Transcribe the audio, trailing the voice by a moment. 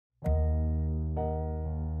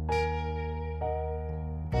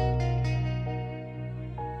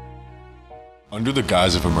Under the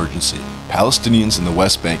guise of emergency, Palestinians in the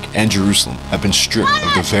West Bank and Jerusalem have been stripped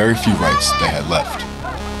of the very few rights they had left.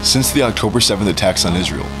 Since the October 7th attacks on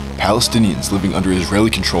Israel, Palestinians living under Israeli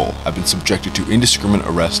control have been subjected to indiscriminate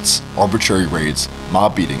arrests, arbitrary raids,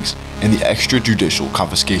 mob beatings, and the extrajudicial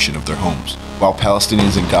confiscation of their homes, while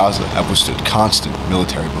Palestinians in Gaza have withstood constant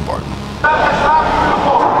military bombardment.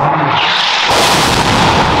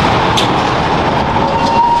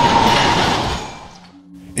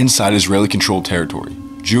 Inside Israeli-controlled territory,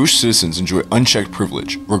 Jewish citizens enjoy unchecked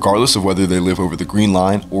privilege, regardless of whether they live over the Green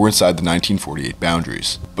Line or inside the 1948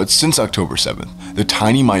 boundaries. But since October 7th, the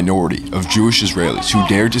tiny minority of Jewish Israelis who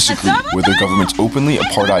dare disagree with their government's openly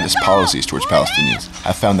apartheidist policies towards Palestinians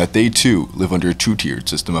have found that they too live under a two-tiered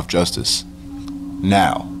system of justice.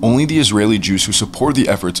 Now, only the Israeli Jews who support the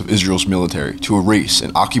efforts of Israel's military to erase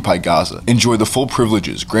and occupy Gaza enjoy the full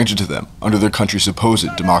privileges granted to them under their country's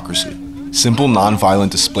supposed democracy. Simple non-violent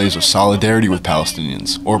displays of solidarity with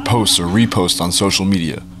Palestinians, or posts or reposts on social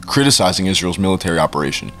media criticizing Israel's military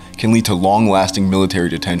operation can lead to long-lasting military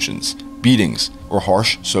detentions, beatings, or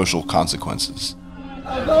harsh social consequences.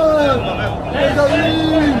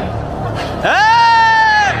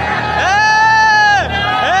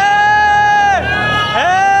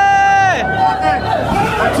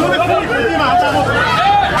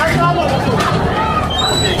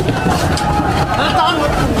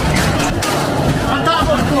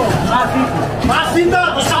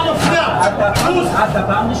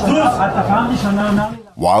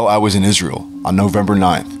 While I was in Israel, on November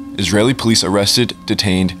 9th, Israeli police arrested,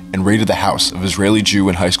 detained, and raided the house of Israeli Jew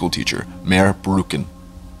and high school teacher, Meir Barukin.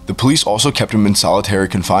 The police also kept him in solitary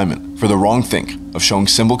confinement for the wrong think of showing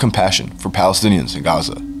simple compassion for Palestinians in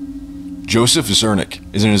Gaza. Joseph Zernick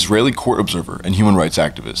is an Israeli court observer and human rights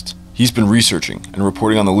activist. He's been researching and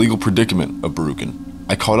reporting on the legal predicament of Barukin.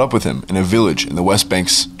 I caught up with him in a village in the West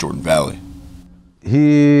Bank's Jordan Valley.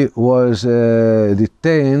 He was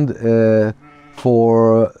detained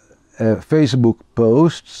for Facebook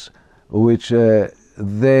posts which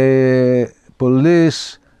the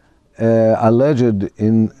police alleged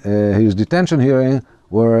in his detention hearing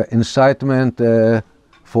were incitement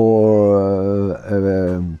for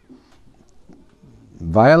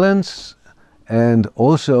violence, and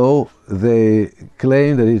also they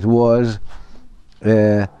claimed that it was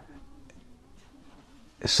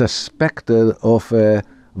suspected of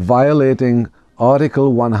violating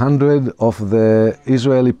Article 100 of the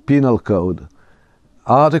Israeli Penal Code.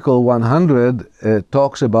 Article 100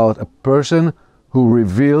 talks about a person who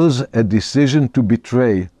reveals a decision to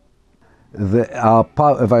betray. The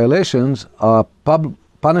violations are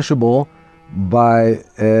punishable by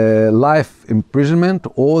life imprisonment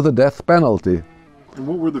or the death penalty. And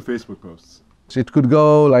what were the Facebook posts? It could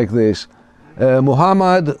go like this.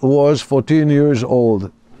 Muhammad was 14 years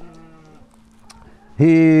old.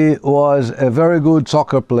 He was a very good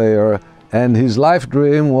soccer player, and his life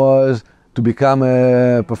dream was to become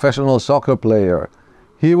a professional soccer player.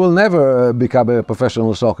 He will never become a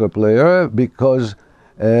professional soccer player because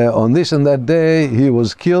on this and that day he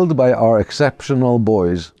was killed by our exceptional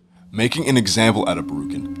boys. Making an example out of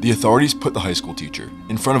Barukin, the authorities put the high school teacher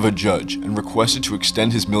in front of a judge and requested to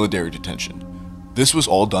extend his military detention. This was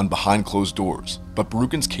all done behind closed doors, but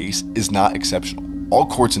Barukin's case is not exceptional. All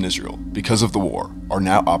courts in Israel, because of the war, are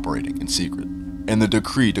now operating in secret, and the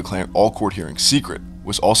decree declaring all court hearings secret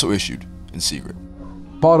was also issued in secret.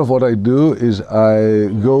 Part of what I do is I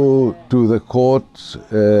go to the courts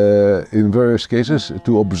in various cases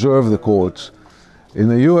to observe the courts. In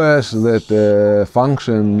the US, that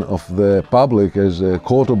function of the public as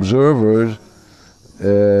court observers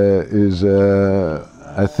is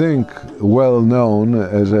I think well known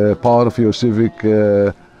as a part of your civic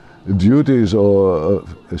duties or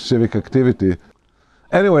civic activity.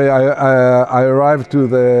 Anyway, I arrived to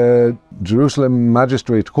the Jerusalem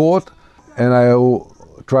Magistrate Court and I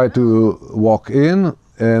tried to walk in,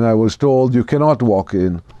 and I was told you cannot walk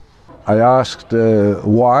in. I asked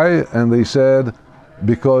why, and they said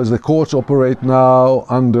because the courts operate now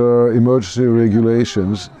under emergency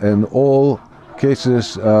regulations and all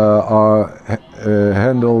cases are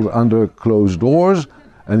handled under closed doors,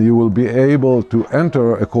 and you will be able to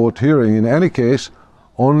enter a court hearing in any case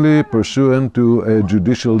only pursuant to a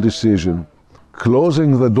judicial decision.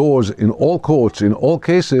 Closing the doors in all courts, in all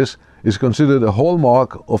cases, is considered a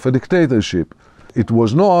hallmark of a dictatorship. It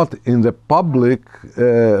was not in the public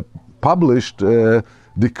published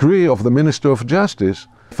decree of the Minister of Justice.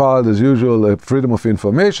 Filed as usual a Freedom of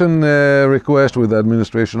Information request with the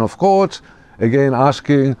administration of courts, again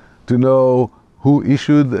asking to know who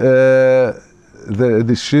issued the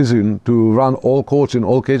decision to run all courts in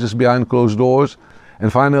all cases behind closed doors.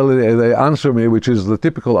 And finally, they answer me, which is the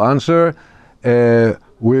typical answer: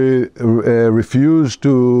 we refuse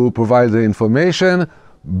to provide the information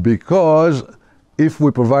because if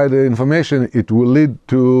we provide the information, it will lead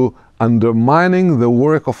to undermining the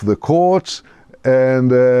work of the courts,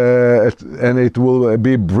 and it will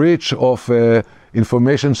be breach of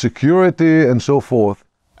information security and so forth.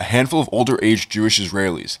 A handful of older-aged Jewish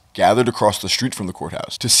Israelis gathered across the street from the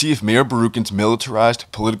courthouse to see if Mayor Barukin's militarized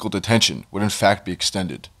political detention would in fact be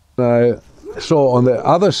extended. I saw on the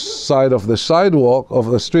other side of the sidewalk of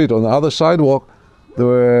the street, on the other sidewalk, there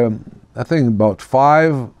were, I think, about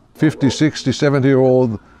 50, 60,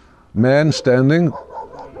 70-year-old men standing.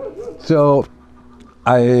 So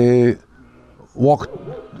I walked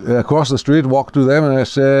across the street, walked to them, and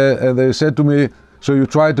they said to me, "So you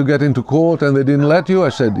tried to get into court and they didn't let you?" I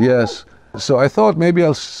said, "Yes." So I thought maybe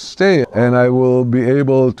I'll stay and I will be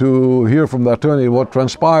able to hear from the attorney what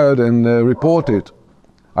transpired and report it.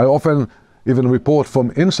 I often even report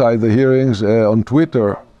from inside the hearings on Twitter.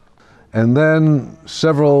 And then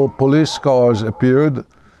several police cars appeared,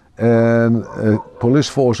 and a police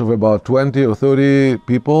force of about 20 or 30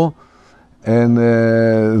 people, and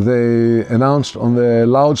they announced on the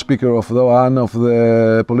loudspeaker of one of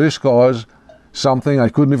the police cars something. I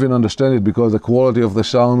couldn't even understand it because the quality of the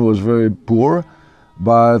sound was very poor,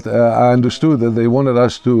 but I understood that they wanted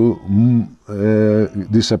us to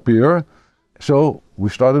disappear. So we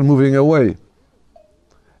started moving away.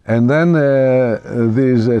 And then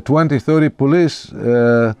these 20, 30 police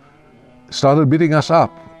started beating us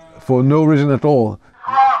up for no reason at all.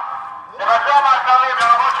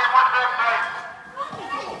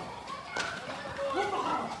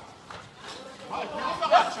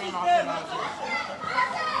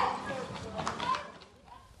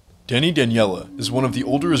 Danny Daniela is one of the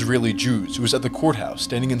older Israeli Jews who was at the courthouse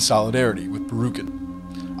standing in solidarity with Barukin.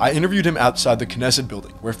 I interviewed him outside the Knesset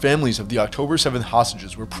building, where families of the October 7th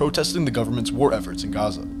hostages were protesting the government's war efforts in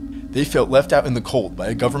Gaza. They felt left out in the cold by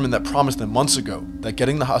a government that promised them months ago that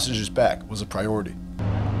getting the hostages back was a priority.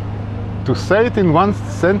 To say it in one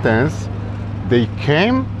sentence, they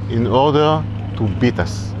came in order to beat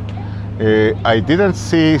us. I didn't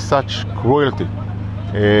see such cruelty,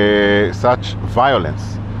 such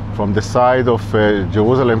violence from the side of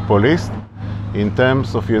Jerusalem police in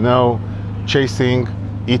terms of, chasing,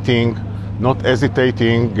 eating, not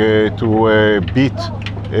hesitating to beat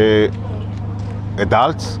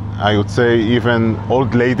adults, I would say even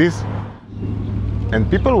old ladies. And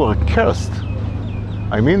people were cursed.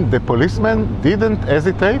 I mean, the policemen didn't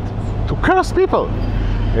hesitate to curse people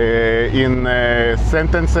in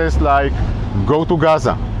sentences like, go to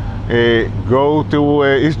Gaza, go to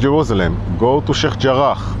East Jerusalem, go to Sheikh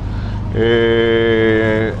Jarrah,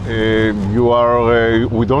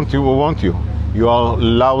 we don't want you. You are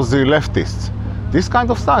lousy leftists. This kind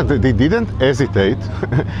of stuff. They didn't hesitate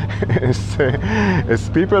as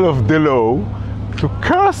people of the law to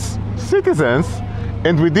curse citizens,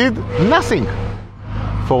 and we did nothing.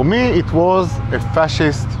 For me, it was a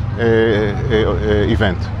fascist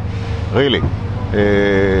event, really.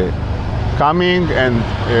 Coming and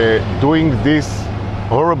doing these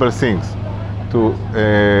horrible things to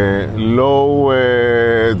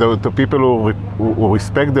the people who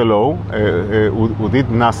respect the law, who did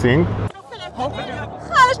nothing.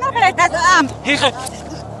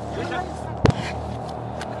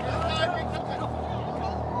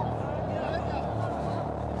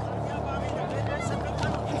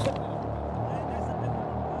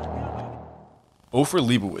 Ofer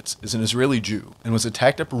Leibowitz is an Israeli Jew and was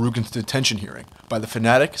attacked at Barukin's detention hearing by the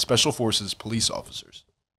fanatic Special Forces police officers.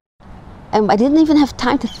 And I didn't even have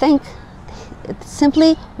time to think.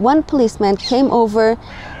 Simply, one policeman came over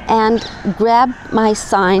and grabbed my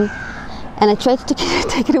sign, and I tried to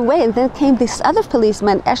take it away, and then came this other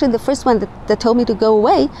policeman, actually the first one that told me to go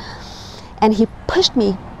away, and he pushed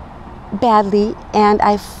me badly, and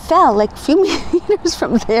I fell like a few meters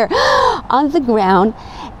from there on the ground,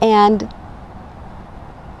 and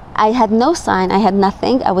I had no sign, I had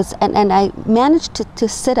nothing. And I managed to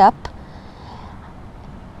sit up,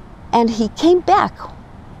 and he came back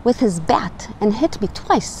with his bat and hit me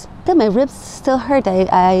twice. Then my ribs still hurt.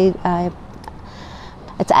 I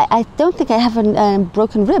don't think I have a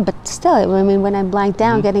broken rib, but still, I mean, when I'm lying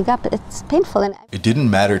down, getting up, it's painful. And it didn't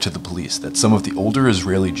matter to the police that some of the older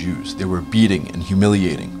Israeli Jews they were beating and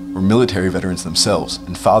humiliating were military veterans themselves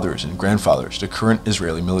and fathers and grandfathers to current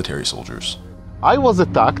Israeli military soldiers. I was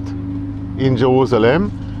attacked in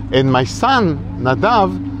Jerusalem, and my son, Nadav,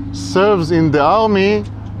 serves in the army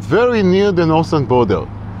very near the northern border.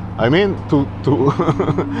 I mean, to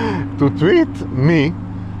treat me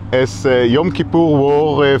as a Yom Kippur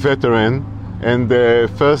war veteran and the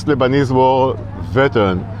first Lebanese war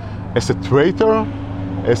veteran as a traitor,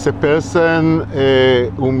 as a person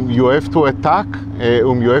whom you have to attack,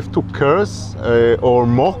 whom you have to curse or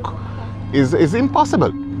mock, is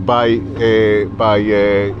impossible. By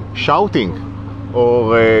shouting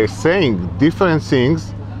or saying different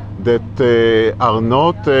things that are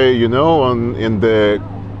not, in the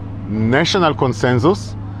national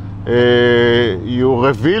consensus, you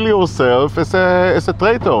reveal yourself as a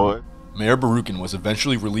traitor. Meir Barukin was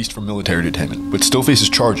eventually released from military detainment, but still faces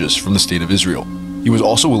charges from the State of Israel. He was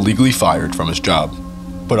also illegally fired from his job.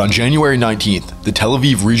 But on January 19th, the Tel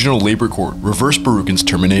Aviv Regional Labor Court reversed Barukin's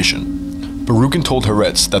termination. Barukin told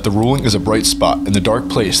Haaretz that the ruling is a bright spot in the dark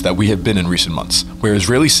place that we have been in recent months, where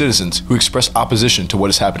Israeli citizens who express opposition to what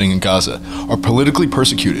is happening in Gaza are politically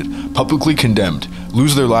persecuted, publicly condemned,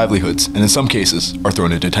 lose their livelihoods, and in some cases are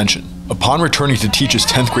thrown into detention. Upon returning to teach his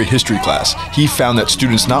 10th grade history class, he found that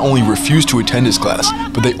students not only refused to attend his class,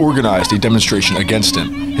 but they organized a demonstration against him.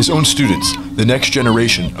 His own students, the next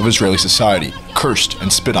generation of Israeli society, cursed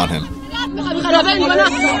and spit on him.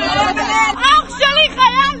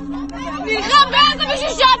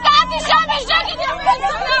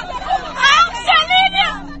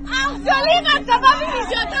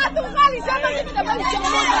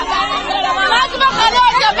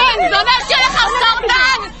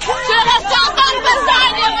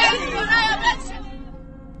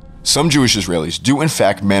 Some Jewish Israelis do in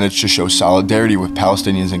fact manage to show solidarity with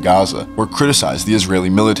Palestinians in Gaza or criticize the Israeli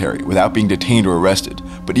military without being detained or arrested,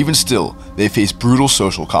 but even still, they face brutal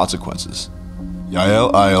social consequences.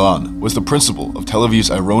 Yael Ayelan was the principal of Tel Aviv's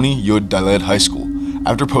Ironi Yud Daled High School.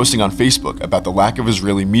 After posting on Facebook about the lack of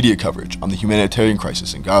Israeli media coverage on the humanitarian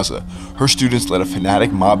crisis in Gaza, her students led a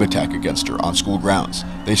fanatic mob attack against her on school grounds.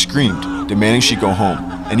 They screamed, demanding she go home,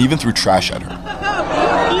 and even threw trash at her.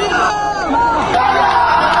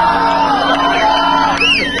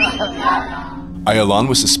 Ayelan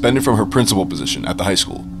was suspended from her principal position at the high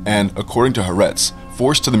school and, according to Haaretz,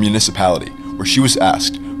 forced to the municipality, where she was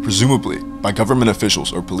asked, presumably by government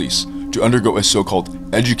officials or police, to undergo a so-called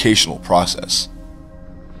educational process.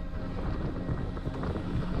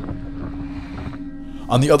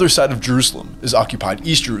 On the other side of Jerusalem is occupied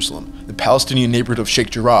East Jerusalem. The Palestinian neighborhood of Sheikh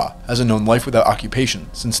Jarrah hasn't known life without occupation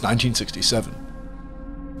since 1967.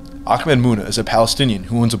 Ahmed Muna is a Palestinian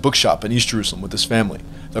who owns a bookshop in East Jerusalem with his family.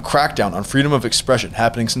 The crackdown on freedom of expression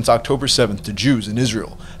happening since October 7th to Jews in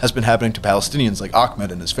Israel has been happening to Palestinians like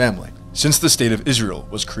Ahmed and his family since the State of Israel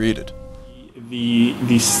was created.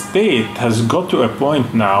 The state has got to a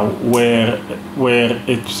point now where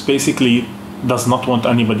it basically does not want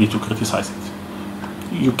anybody to criticize it.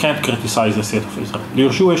 You can't criticize the State of Israel.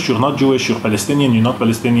 You're Jewish, you're not Jewish, you're Palestinian, you're not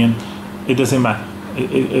Palestinian. It doesn't matter.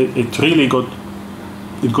 It really got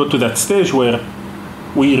to that stage where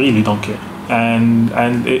we really don't care. And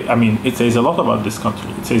it says a lot about this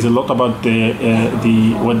country. It says a lot about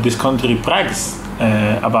what this country brags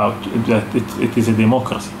about, that it is a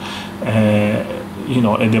democracy.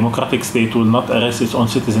 A democratic state will not arrest its own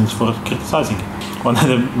citizens for criticizing it. One of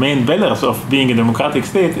the main pillars of being a democratic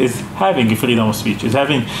state is having a freedom of speech, is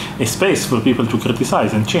having a space for people to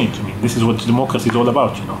criticize and change. This is what democracy is all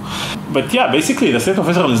about, But yeah, basically the State of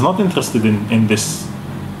Israel is not interested in this.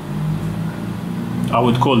 I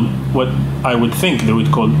would call what I would think they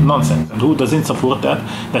would call nonsense. And who doesn't support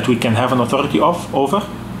that we can have an authority over,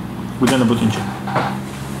 we're going to put in jail.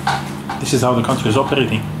 This is how the country is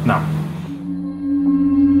operating now.